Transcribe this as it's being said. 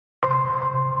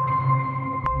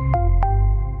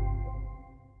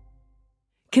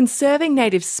Conserving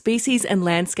native species and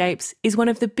landscapes is one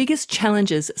of the biggest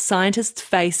challenges scientists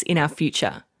face in our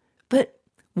future. But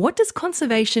what does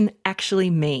conservation actually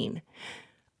mean?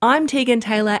 I'm Tegan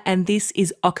Taylor and this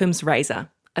is Occam's Razor,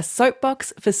 a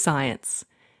soapbox for science.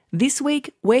 This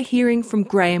week we're hearing from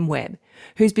Graham Webb,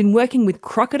 who's been working with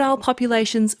crocodile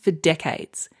populations for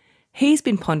decades. He's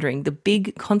been pondering the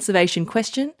big conservation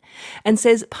question and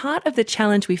says part of the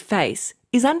challenge we face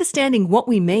is understanding what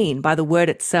we mean by the word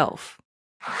itself.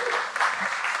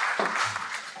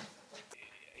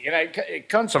 You know,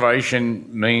 conservation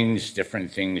means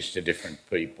different things to different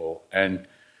people. And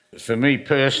for me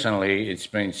personally, it's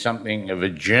been something of a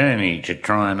journey to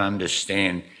try and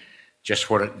understand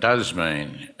just what it does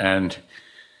mean. And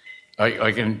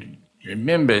I can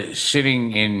remember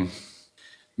sitting in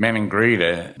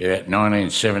Maningrida about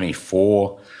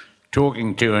 1974,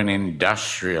 talking to an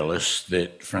industrialist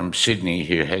from Sydney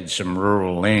who had some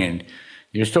rural land.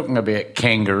 He was talking about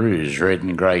kangaroos, red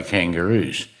and grey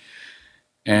kangaroos.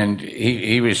 And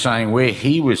he was saying where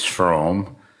he was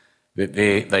from, that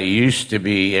they used to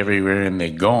be everywhere and they're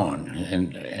gone.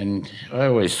 And I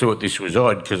always thought this was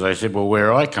odd because I said, well,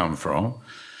 where I come from,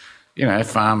 you know,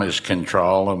 farmers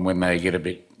control them when they get a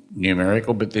bit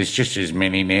numerical, but there's just as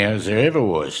many now as there ever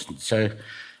was. So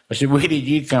I said, where did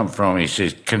you come from? He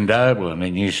says, Condobolin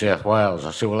in New South Wales.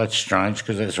 I said, well, that's strange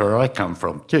because that's where I come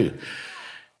from too.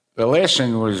 The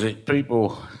lesson was that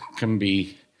people can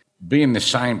be in the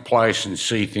same place and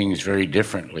see things very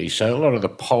differently. So a lot of the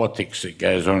politics that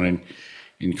goes on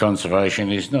in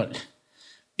conservation is not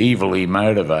evilly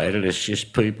motivated. It's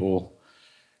just people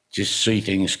just see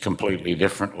things completely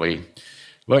differently.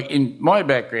 Like in my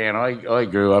background, I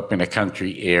grew up in a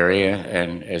country area,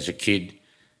 and as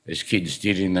kids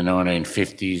did in the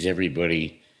 1950s,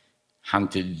 everybody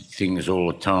hunted things all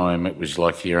the time. It was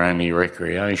like your only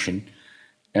recreation.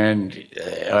 And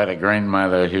I had a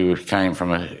grandmother who came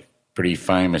from a pretty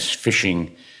famous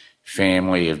fishing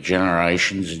family of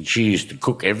generations, and she used to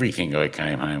cook everything I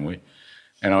came home with.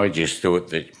 And I just thought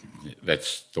that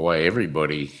that's the way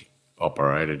everybody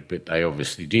operated, but they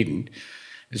obviously didn't.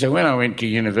 And so when I went to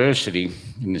university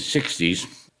in the 60s,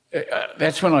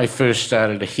 that's when I first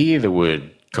started to hear the word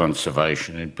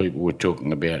conservation, and people were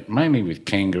talking about, mainly with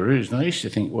kangaroos. And I used to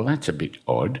think, well, that's a bit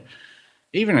odd.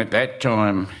 Even at that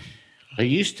time, I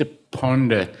used to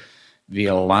ponder the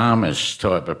alarmist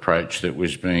type approach that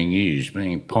was being used,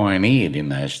 being pioneered in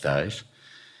those days.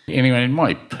 Anyway, in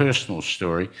my personal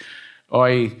story,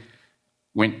 I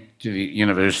went to the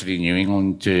University of New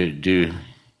England to do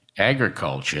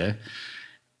agriculture,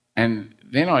 and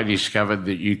then I discovered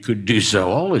that you could do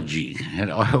zoology. And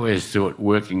I always thought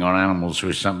working on animals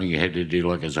was something you had to do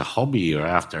like as a hobby or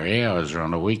after hours or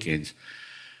on the weekends.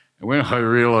 When I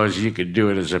realised you could do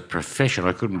it as a profession,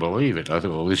 I couldn't believe it. I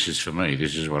thought, well, this is for me.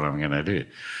 This is what I'm going to do.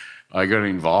 I got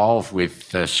involved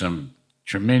with some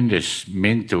tremendous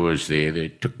mentors there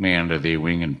that took me under their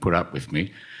wing and put up with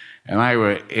me. And they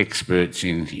were experts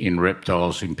in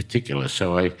reptiles in particular.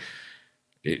 So I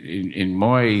did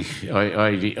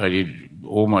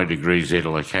all my degrees there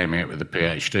till I came out with a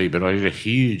PhD, but I did a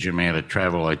huge amount of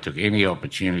travel. I took any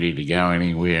opportunity to go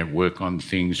anywhere, work on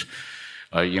things.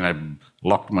 I,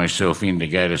 locked myself in to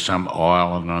go to some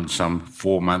island on some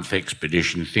 4-month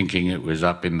expedition thinking it was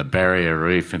up in the Barrier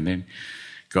Reef, and then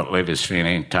got letters for an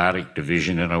Antarctic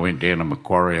division, and I went down to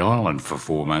Macquarie Island for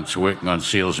 4 months working on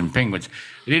seals and penguins.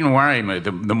 It didn't worry me.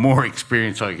 The more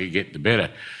experience I could get, the better.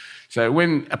 So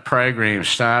when a program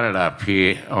started up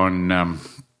here on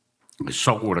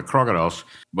saltwater crocodiles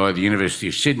by the University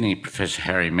of Sydney, Professor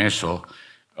Harry Messel,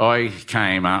 I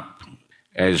came up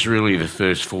as really the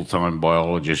first full-time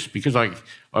biologist because I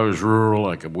was rural.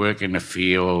 I could work in the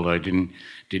field. I didn't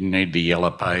need the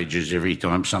yellow pages every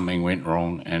time something went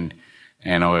wrong, and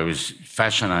I was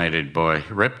fascinated by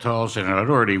reptiles, and I'd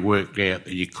already worked out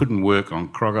that you couldn't work on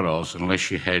crocodiles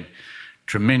unless you had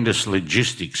tremendous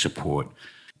logistic support.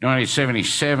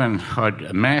 1977, I'd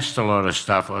amassed a lot of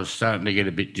stuff. I was starting to get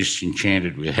a bit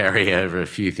disenchanted with Harry over a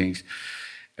few things.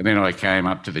 And then I came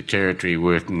up to the Territory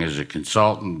working as a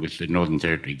consultant with the Northern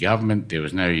Territory government. There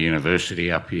was no university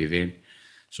up here then.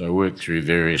 So I worked through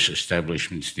various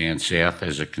establishments down south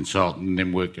as a consultant and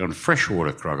then worked on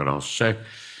freshwater crocodiles. So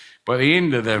by the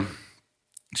end of the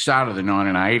start of the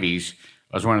 1980s,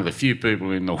 I was one of the few people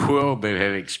in the world that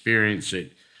had experience at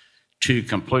two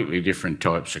completely different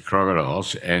types of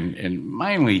crocodiles, and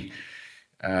mainly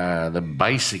the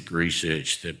basic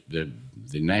research,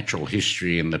 the natural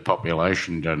history and the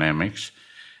population dynamics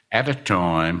at a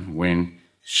time when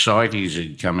CITES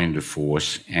had come into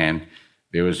force and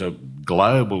there was a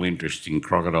global interest in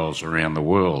crocodiles around the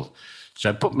world. So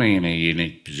it put me in a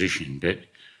unique position. But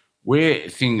Where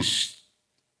things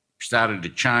started to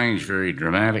change very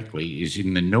dramatically is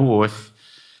in the north.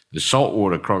 The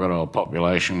saltwater crocodile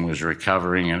population was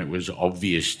recovering, and it was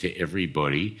obvious to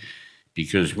everybody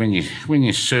because when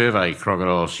you survey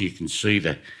crocodiles, you can see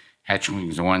the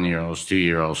hatchlings, the 1-year-olds,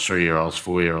 2-year-olds, 3-year-olds,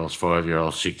 4-year-olds,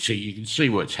 5-year-olds, 6. So you can see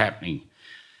what's happening.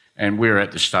 And we're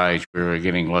at the stage where we're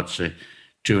getting lots of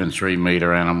 2 and 3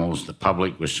 metre animals. The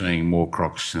public was seeing more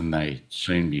crocs than they'd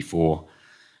seen before.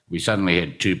 We suddenly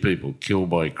had 2 people killed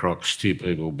by crocs, 2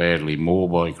 people badly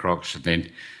mauled by crocs, and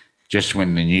then just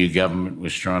when the new government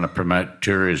was trying to promote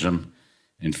tourism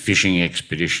and fishing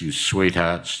expeditions,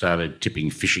 sweethearts started tipping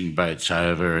fishing boats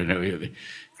over, and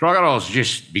crocodiles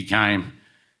just became,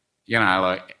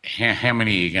 like how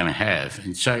many are you going to have?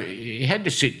 And so you had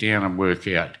to sit down and work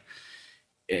out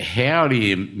how do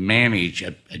you manage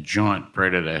a giant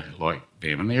predator like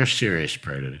them, and they're a serious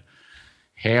predator.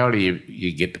 How do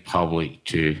you get the public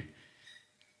to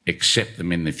accept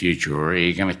them in the future, or are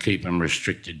you going to keep them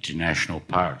restricted to national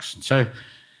parks? And so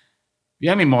the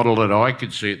only model that I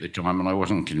could see at the time, and I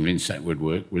wasn't convinced that would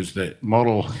work, was the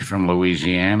model from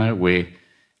Louisiana where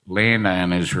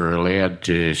landowners were allowed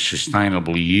to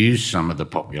sustainably use some of the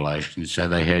population, so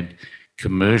they had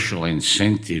commercial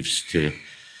incentives to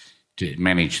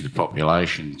manage the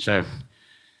population. So,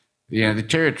 the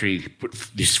Territory put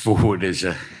this forward as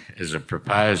a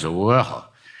proposal.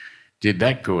 Well, did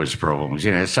that cause problems?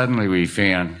 Suddenly we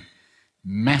found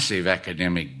massive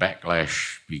academic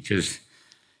backlash because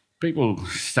people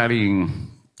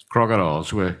studying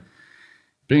crocodiles were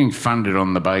being funded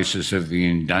on the basis of the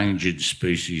endangered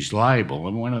species label.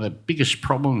 And one of the biggest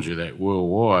problems with that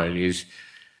worldwide is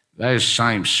those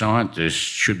same scientists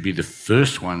should be the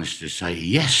first ones to say,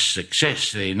 yes,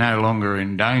 success, they're no longer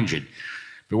endangered.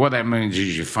 But what that means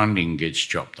is your funding gets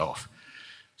chopped off.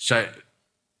 So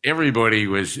everybody it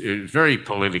was very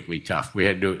politically tough. We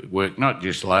had to work not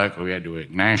just locally, we had to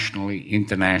work nationally,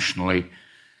 internationally,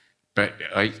 but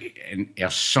and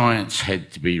our science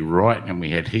had to be right, and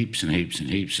we had heaps and heaps and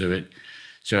heaps of it.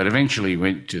 So it eventually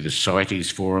went to the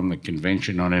CITES Forum, the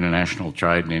Convention on International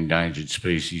Trade in Endangered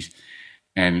Species,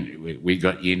 and we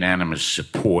got unanimous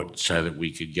support so that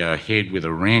we could go ahead with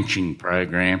a ranching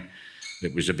program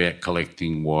that was about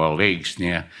collecting wild eggs.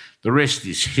 Now, the rest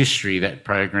is history, that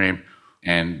program,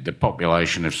 and the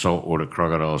population of saltwater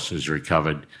crocodiles has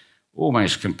recovered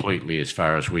almost completely as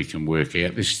far as we can work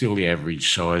out. There's still the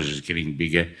average size is getting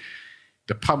bigger.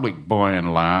 The public, by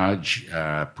and large,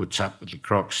 puts up with the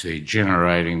crocs. They're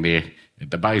generating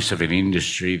at the base of an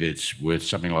industry that's worth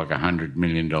something like $100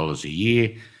 million a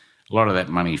year. A lot of that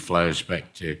money flows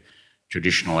back to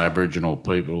traditional Aboriginal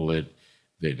people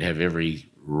that have every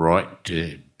right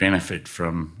to benefit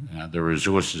from the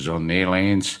resources on their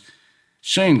lands.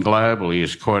 Seen globally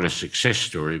as quite a success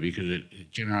story because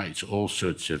it generates all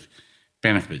sorts of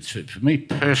benefits. For me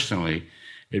personally,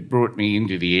 it brought me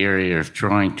into the area of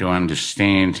trying to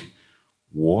understand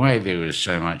why there was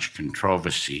so much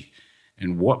controversy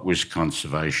and what was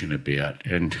conservation about.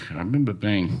 And I remember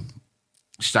being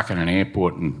stuck in an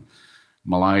airport in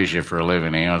Malaysia for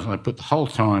 11 hours, and I put the whole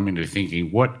time into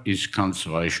thinking, what is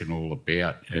conservation all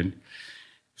about? And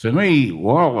for me,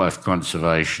 wildlife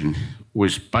conservation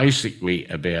was basically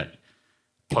about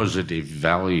positive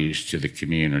values to the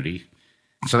community.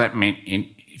 So that meant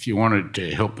if you wanted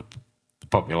to help the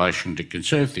population to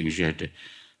conserve things, you had to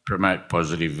promote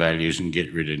positive values and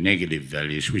get rid of negative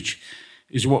values, which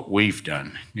is what we've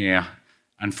done. Now,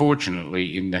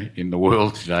 unfortunately, in the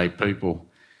world today, people,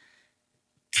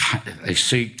 they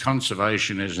see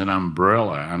conservation as an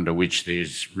umbrella under which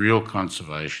there's real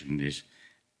conservation, there's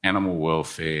animal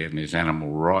welfare and there's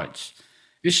animal rights.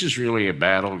 This is really a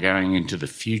battle going into the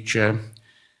future.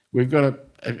 We've got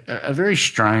a very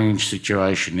strange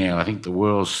situation now. I think the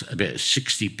world's about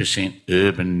 60%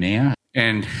 urban now,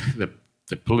 and the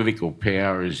political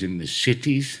power is in the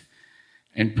cities,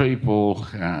 and people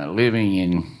living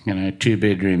in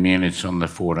 2-bedroom units on the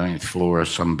 14th floor of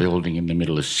some building in the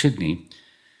middle of Sydney,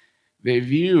 their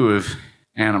view of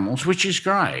animals, which is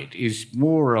great, is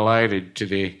more related to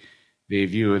their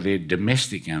view of their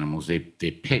domestic animals,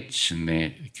 their pets and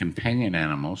their companion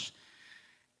animals.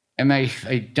 And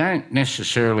they don't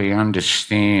necessarily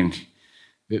understand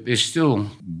that there's still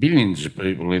billions of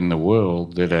people in the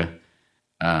world that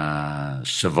are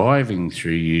surviving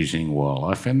through using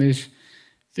wildlife, and there's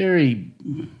very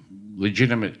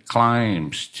legitimate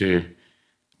claims to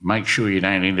make sure you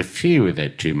don't interfere with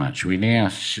that too much. We now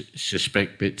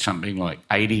suspect that something like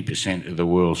 80% of the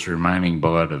world's remaining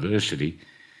biodiversity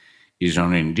is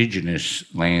on Indigenous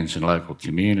lands and local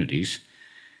communities.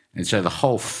 And so the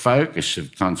whole focus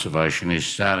of conservation is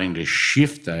starting to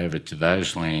shift over to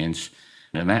those lands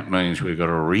And that means we've got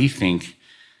to rethink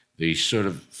the sort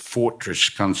of fortress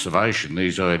conservation,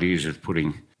 these ideas of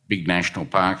putting big national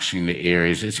parks in the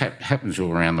areas. It happens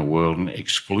all around the world, and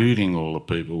excluding all the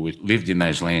people who lived in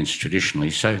those lands traditionally.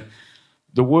 So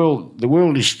the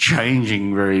world is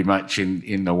changing very much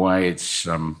in the way it's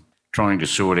trying to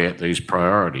sort out these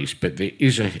priorities. But there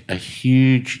is a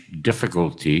huge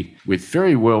difficulty with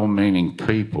very well-meaning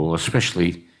people,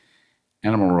 especially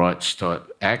animal rights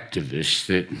type activists,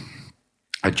 that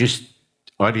are just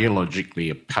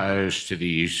ideologically opposed to the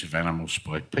use of animals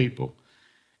by people.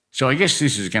 So I guess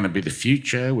this is going to be the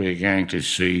future. We're going to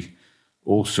see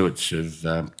all sorts of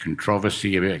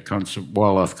controversy about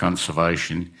wildlife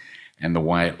conservation and the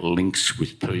way it links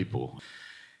with people.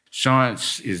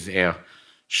 Science is our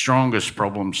strongest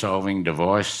problem-solving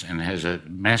device and has a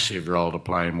massive role to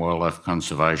play in wildlife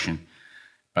conservation,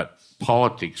 but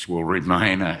politics will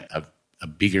remain a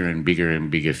bigger and bigger and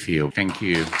bigger field. Thank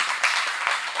you.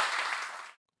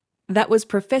 That was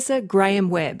Professor Graham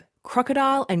Webb,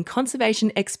 crocodile and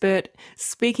conservation expert,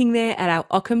 speaking there at our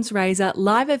Occam's Razor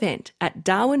live event at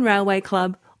Darwin Railway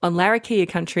Club on Larrakia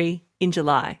Country in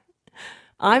July.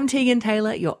 I'm Tegan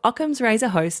Taylor, your Occam's Razor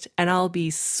host, and I'll be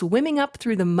swimming up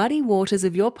through the muddy waters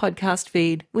of your podcast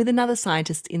feed with another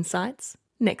Scientist Insights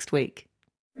next week.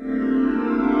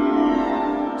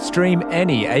 Stream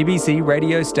any ABC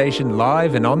radio station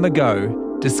live and on the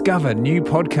go. Discover new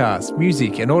podcasts,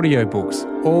 music and audiobooks,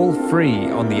 all free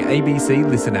on the ABC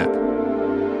Listen app.